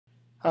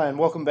Hi and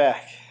welcome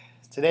back.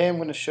 Today I'm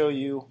going to show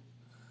you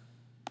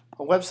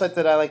a website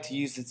that I like to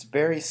use that's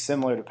very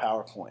similar to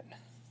PowerPoint.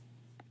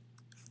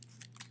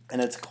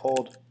 And it's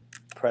called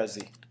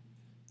Prezi.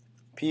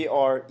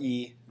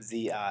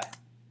 P-R-E-Z-I.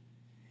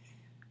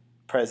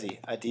 Prezi.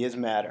 Ideas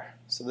matter.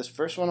 So this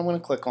first one I'm going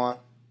to click on.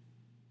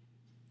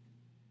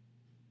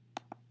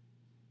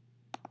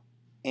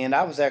 And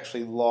I was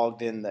actually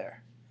logged in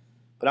there.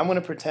 But I'm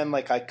going to pretend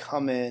like I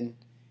come in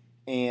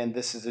and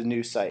this is a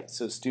new site,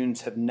 so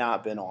students have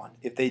not been on.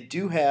 If they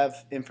do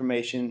have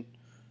information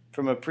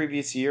from a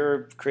previous year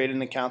or create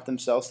an account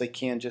themselves, they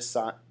can just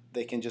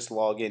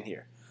log in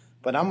here.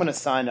 But I'm going to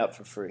sign up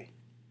for free.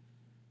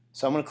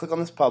 So I'm going to click on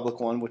this public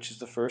one, which is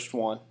the first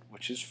one,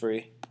 which is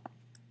free.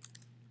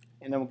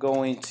 And I'm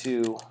going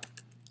to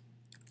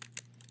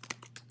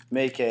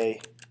make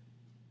a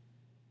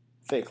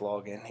fake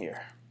login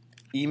here.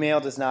 Email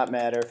does not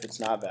matter if it's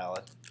not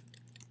valid.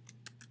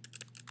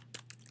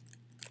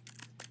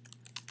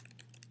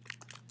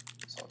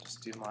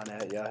 Do mine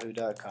at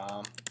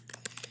yahoo.com,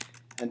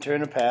 enter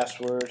in a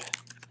password,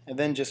 and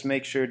then just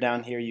make sure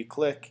down here you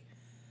click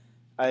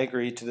I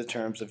agree to the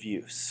terms of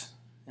use,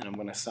 and I'm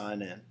going to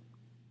sign in.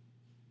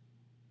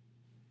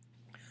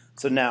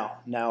 So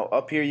now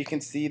up here you can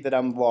see that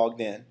I'm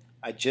logged in.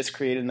 I just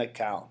created an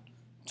account.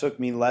 It took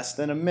me less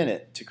than a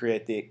minute to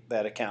create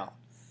that account.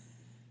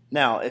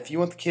 Now if you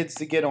want the kids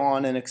to get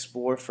on and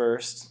explore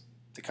first,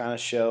 to kind of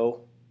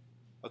show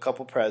a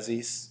couple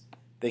Prezis,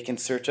 they can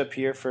search up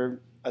here for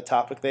a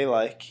topic they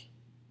like.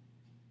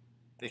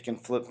 They can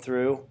flip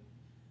through.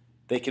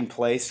 They can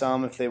play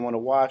some if they want to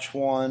watch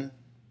one.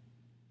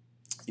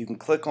 You can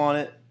click on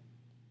it,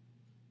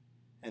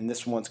 and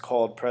this one's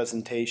called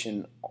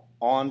Presentation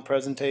on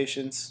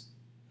Presentations.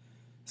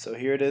 So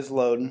here it is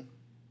loading.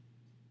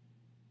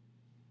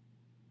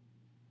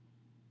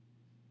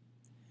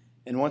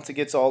 And once it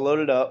gets all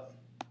loaded up,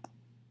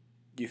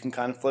 you can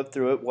kind of flip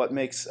through it. What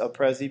makes a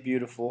Prezi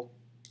beautiful?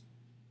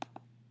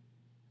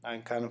 I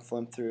can kind of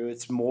flip through.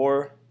 It's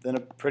more than a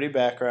pretty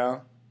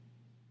background.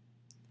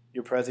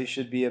 Your Prezi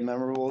should be a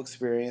memorable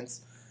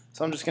experience.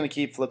 So I'm just going to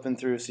keep flipping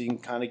through so you can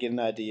kind of get an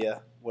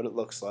idea what it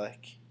looks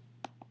like.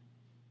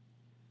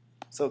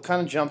 So it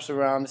kind of jumps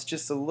around. It's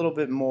just a little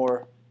bit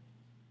more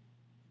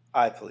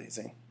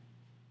eye-pleasing.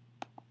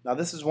 Now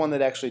this is one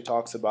that actually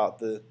talks about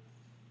the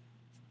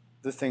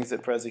things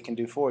that Prezi can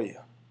do for you.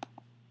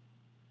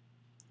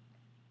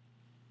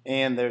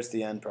 And there's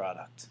the end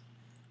product.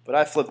 But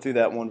I flipped through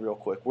that one real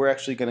quick. We're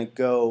actually going to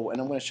go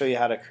and I'm going to show you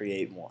how to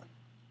create one.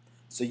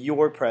 So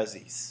your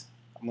Prezis.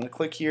 I'm going to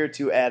click here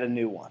to add a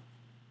new one.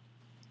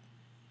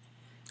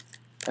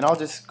 And I'll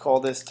just call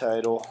this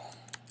title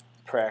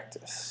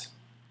Practice.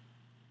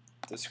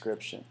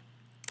 Description.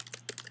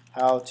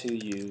 How to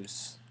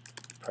use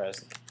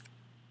Prezi.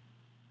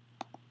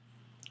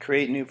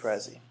 Create new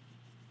Prezi.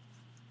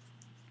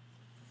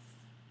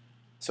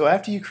 So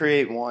after you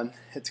create one,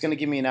 it's going to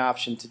give me an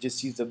option to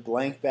just use a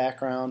blank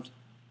background,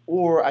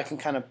 or I can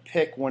kind of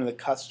pick one of the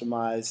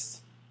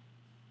customized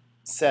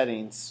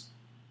settings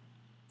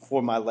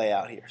for my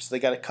layout here. So they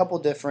got a couple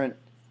different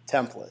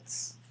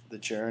templates. The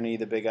journey,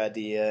 the big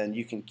idea, and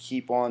you can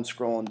keep on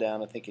scrolling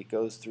down. I think it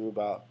goes through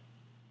about,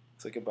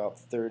 looks like about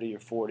 30 or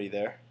 40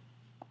 there.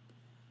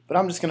 But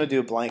I'm just going to do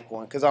a blank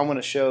one because I want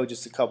to show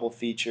just a couple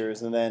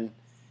features and then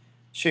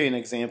show you an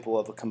example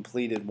of a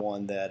completed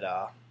one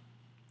that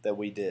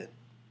we did.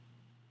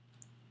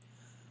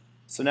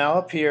 So now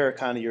up here are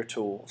kind of your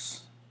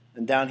tools.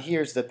 And down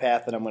here is the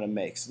path that I'm going to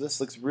make. So this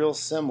looks real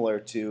similar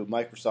to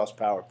Microsoft's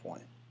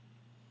PowerPoint.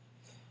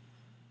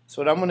 So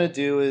what I'm going to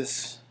do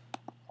is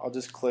I'll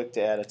just click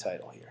to add a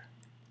title here.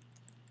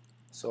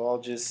 So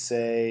I'll just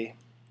say,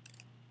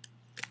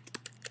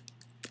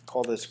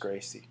 call this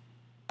Gracie.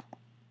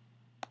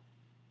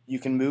 You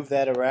can move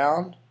that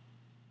around.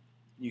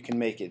 You can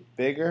make it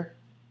bigger.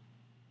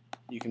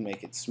 You can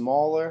make it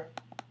smaller.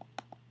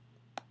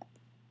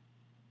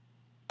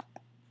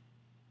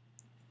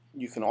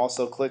 You can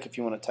also click if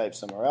you want to type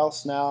somewhere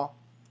else now.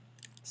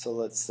 So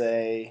let's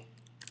say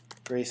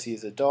Gracie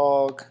is a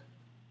dog.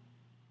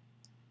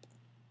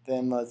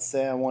 Then let's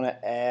say I want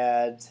to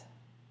add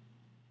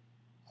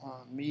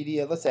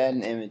media. Let's add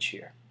an image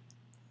here.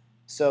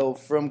 So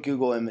from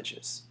Google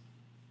Images.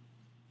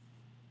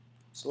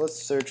 So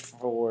let's search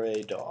for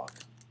a dog.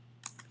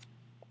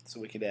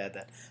 So we could add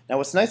that. Now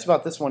what's nice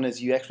about this one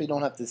is you actually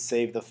don't have to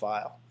save the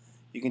file.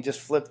 You can just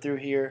flip through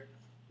here,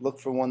 look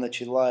for one that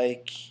you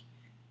like,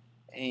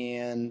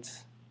 and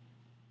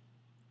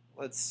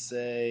let's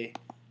say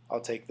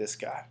I'll take this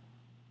guy.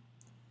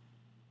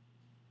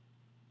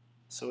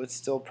 So it's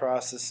still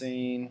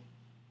processing.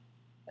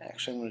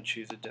 Actually, I'm going to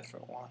choose a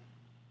different one.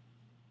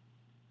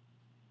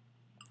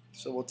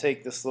 So we'll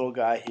take this little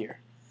guy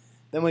here.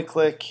 Then we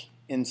click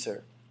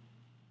Insert.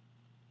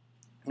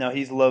 Now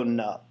he's loading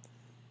up.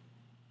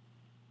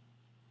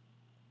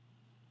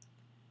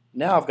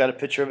 Now I've got a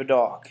picture of a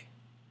dog.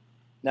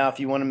 Now if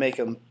you want to make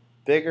him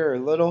bigger or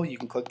little, you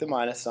can click the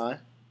minus sign.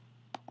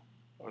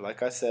 Or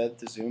like I said,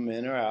 to zoom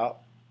in or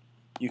out.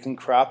 You can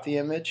crop the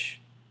image.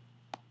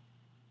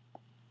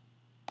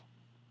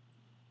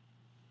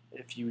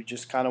 if you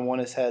just kind of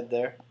want his head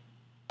there.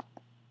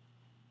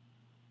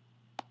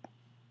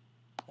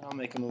 I'll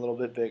make him a little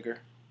bit bigger.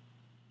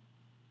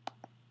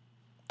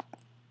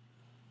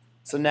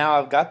 So now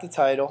I've got the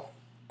title,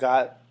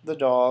 got the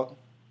dog,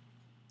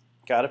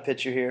 got a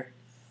picture here.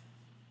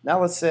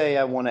 Now let's say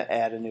I want to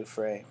add a new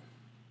frame.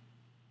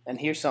 And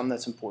here's something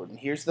that's important.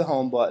 Here's the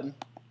home button.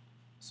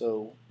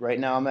 So right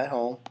now I'm at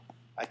home.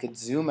 I could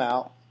zoom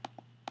out.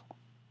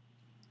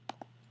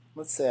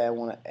 Let's say I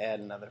want to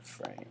add another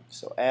frame.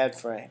 So add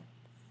frame.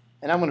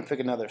 And I'm going to pick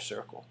another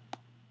circle.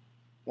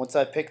 Once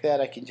I pick that,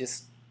 I can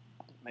just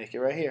make it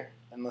right here.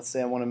 And let's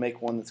say I want to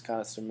make one that's kind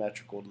of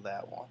symmetrical to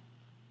that one.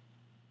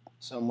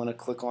 So I'm going to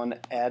click on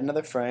add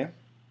another frame.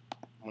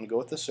 I'm going to go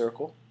with the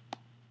circle.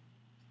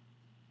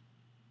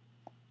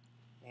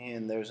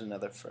 And there's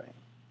another frame.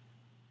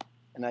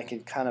 And I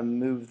can kind of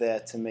move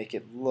that to make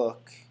it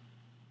look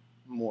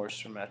more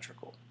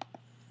symmetrical.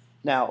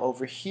 Now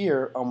over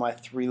here are my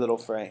three little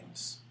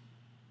frames.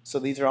 So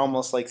these are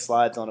almost like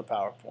slides on a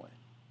PowerPoint.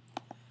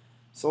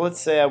 So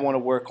let's say I want to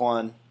work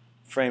on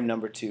frame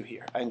number 2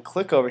 here. I can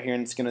click over here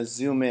and it's going to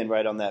zoom in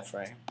right on that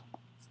frame.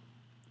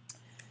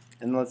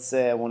 And let's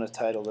say I want to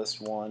title this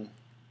one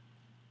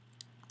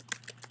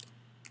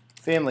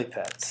Family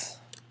Pets.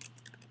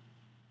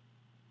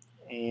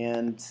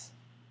 And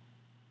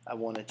I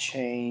want to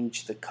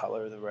change the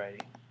color of the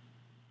writing.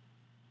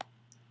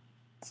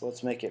 So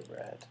let's make it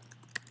red.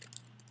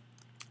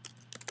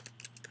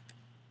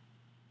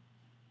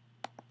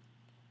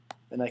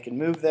 Then I can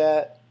move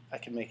that. I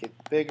can make it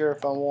bigger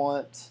if I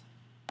want.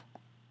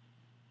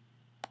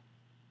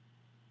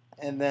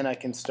 And then I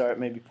can start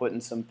maybe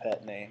putting some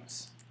pet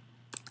names.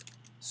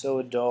 So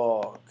a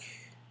dog,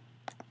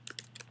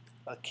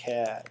 a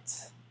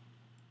cat,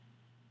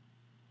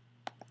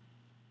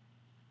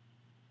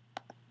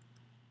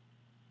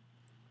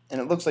 and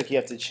it looks like you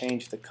have to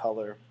change the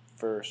color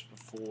first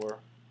before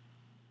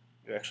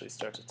you actually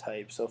start to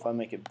type. So if I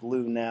make it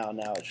blue now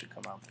it should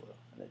come out blue,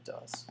 and it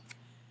does.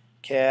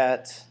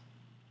 Cat,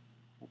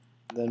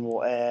 then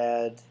we'll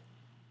add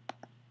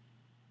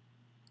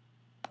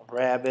a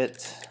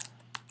rabbit,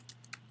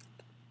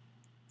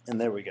 and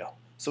there we go.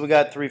 So we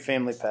got 3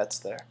 family pets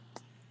there.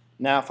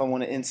 Now if I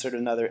want to insert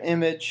another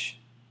image,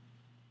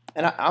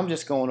 and I'm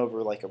just going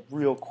over like a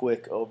real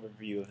quick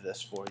overview of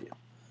this for you.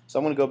 So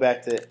I'm going to go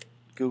back to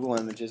Google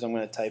Images. I'm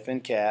going to type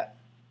in cat,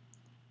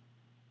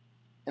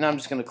 and I'm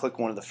just going to click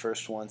one of the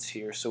first ones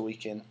here so we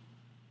can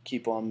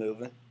keep on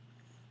moving.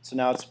 So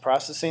now it's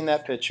processing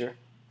that picture,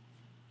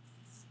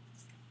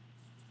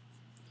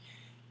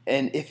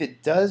 and if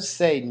it does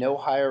say no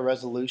higher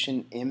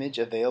resolution image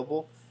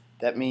available,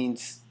 that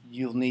means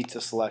you'll need to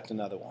select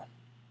another one.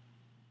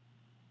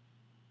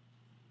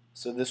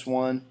 So this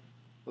one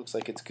looks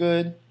like it's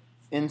good.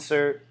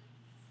 Insert.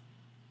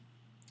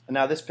 And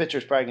now this picture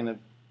is probably going to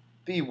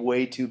be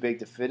way too big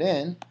to fit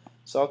in,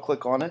 so I'll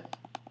click on it.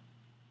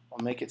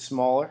 I'll make it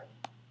smaller,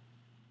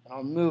 and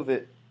I'll move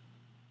it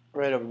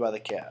right over by the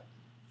cat.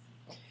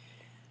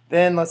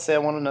 Then let's say I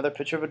want another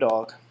picture of a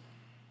dog.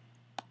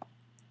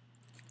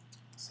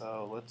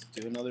 So let's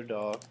do another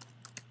dog.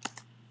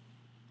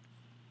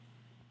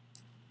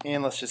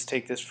 And let's just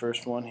take this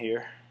first one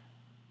here.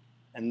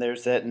 And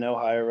there's that no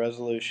higher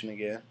resolution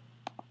again.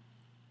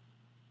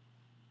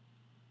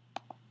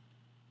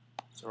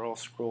 So I'll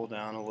scroll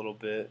down a little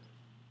bit.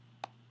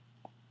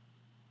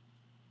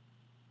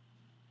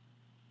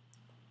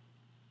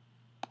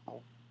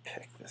 I'll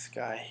pick this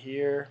guy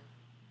here.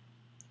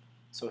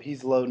 So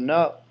he's loading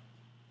up.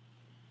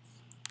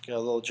 Got a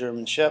little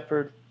German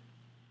Shepherd.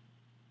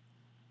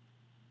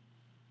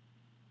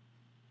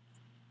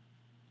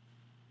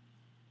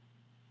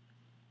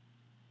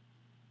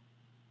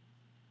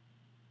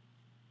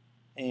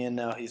 And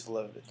now he's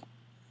loaded.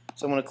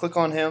 So I'm going to click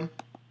on him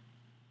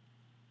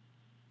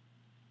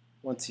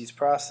once he's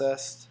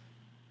processed.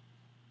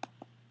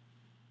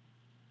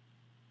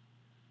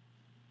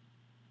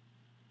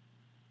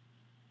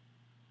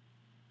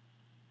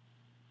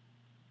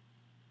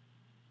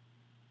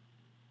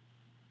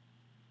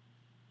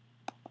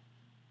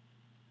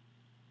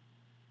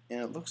 And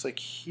it looks like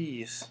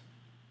he's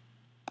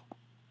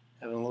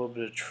having a little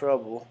bit of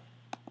trouble.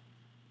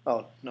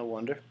 Oh, no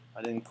wonder.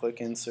 I didn't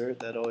click insert.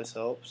 That always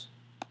helps.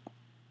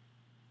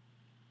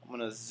 I'm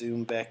going to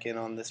zoom back in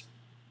on this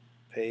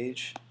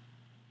page,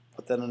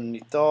 put that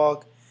underneath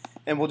dog,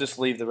 and we'll just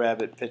leave the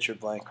rabbit picture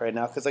blank right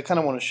now because I kind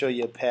of want to show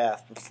you a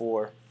path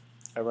before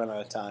I run out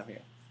of time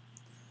here.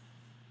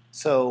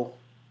 So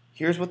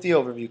here's what the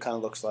overview kind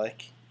of looks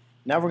like.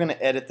 Now we're going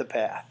to edit the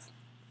path.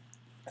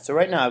 So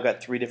right now I've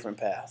got 3 different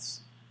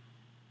paths.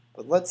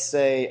 But let's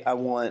say I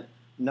want,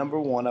 number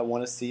 1, I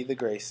want to see the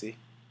Gracie.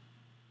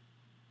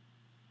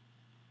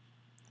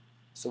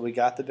 So we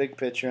got the big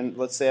picture, and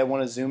let's say I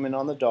want to zoom in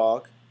on the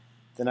dog.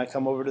 Then I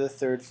come over to the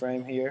 3rd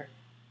frame here,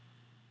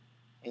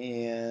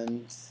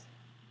 and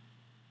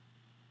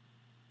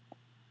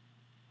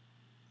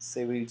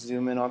say we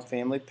zoom in on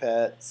family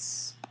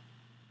pets,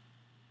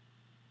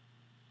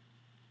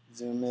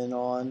 zoom in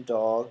on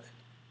dog,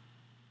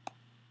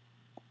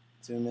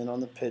 zoom in on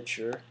the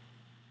picture,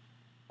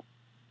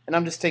 And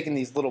I'm just taking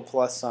these little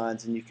plus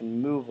signs, and you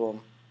can move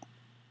them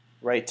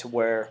right to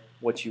where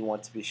what you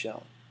want to be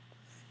shown.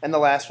 And the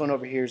last one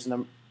over here is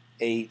number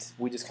 8.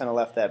 We just kind of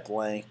left that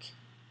blank.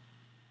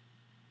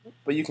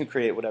 But you can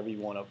create whatever you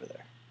want over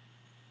there.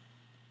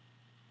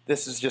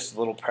 This is just a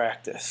little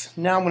practice.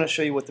 Now I'm going to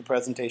show you what the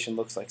presentation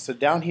looks like. So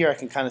down here I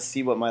can kind of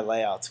see what my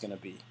layout's going to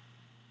be.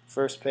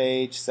 First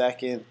page,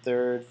 second,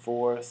 third,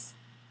 fourth,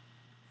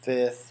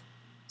 fifth,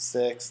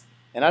 sixth.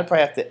 And I'd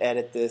probably have to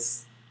edit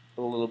this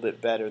a little bit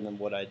better than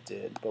what I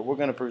did. But we're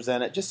going to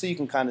present it just so you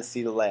can kind of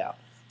see the layout.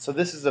 So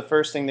this is the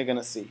first thing they're going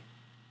to see.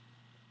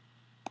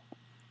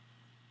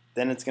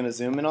 Then it's going to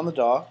zoom in on the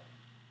dog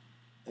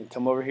and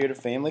come over here to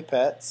family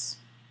pets,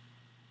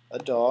 a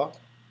dog,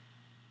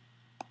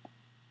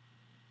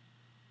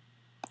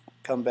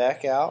 come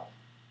back out,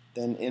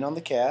 then in on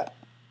the cat,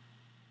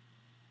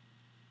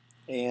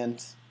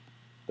 and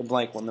the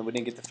blank one that we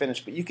didn't get to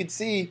finish. But you can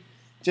see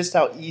just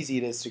how easy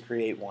it is to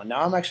create one.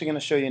 Now I'm actually going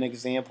to show you an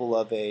example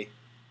of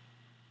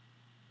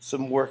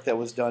some work that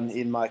was done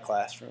in my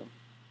classroom.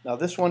 Now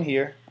this one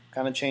here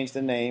kind of changed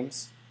the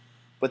names,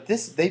 but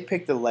they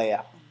picked the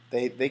layout.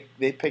 They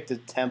picked a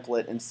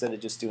template instead of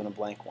just doing a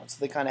blank one. So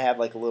they kind of have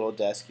like a little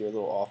desk here, a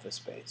little office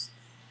space.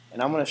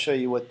 And I'm going to show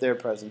you what their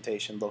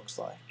presentation looks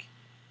like.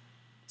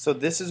 So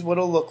this is what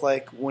it'll look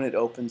like when it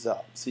opens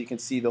up. So you can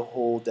see the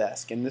whole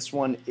desk. And this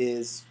one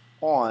is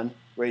on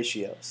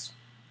ratios.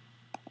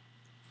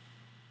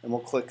 And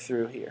we'll click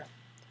through here.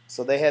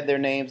 So they had their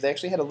names. They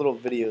actually had a little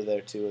video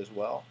there too as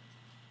well.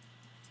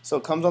 So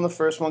it comes on the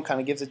first one, kind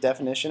of gives a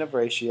definition of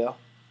ratio.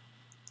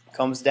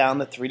 Comes down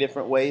the 3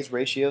 different ways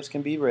ratios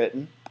can be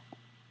written.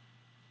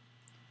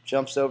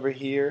 Jumps over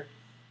here,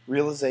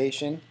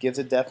 realization, gives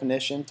a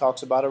definition,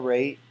 talks about a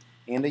rate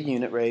and a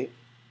unit rate.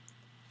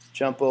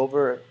 Jump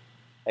over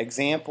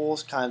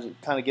examples, kind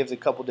of gives a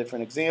couple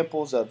different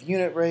examples of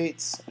unit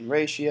rates and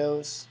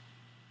ratios.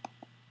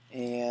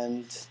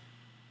 And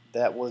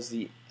that was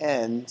the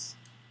end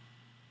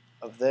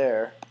of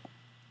their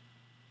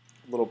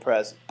little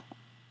present.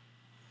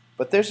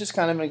 But there's just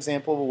kind of an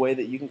example of a way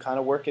that you can kind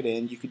of work it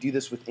in. You could do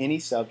this with any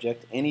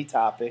subject, any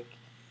topic,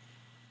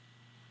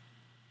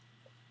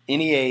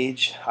 any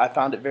age. I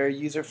found it very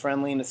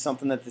user-friendly, and it's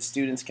something that the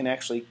students can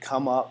actually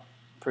come up,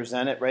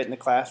 present it right in the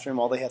classroom.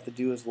 All they have to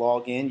do is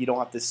log in. You don't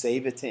have to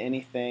save it to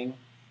anything.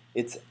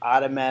 It's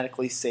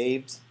automatically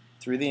saved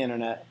through the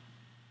internet.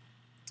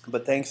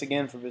 But thanks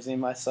again for visiting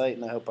my site,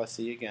 and I hope I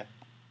see you again.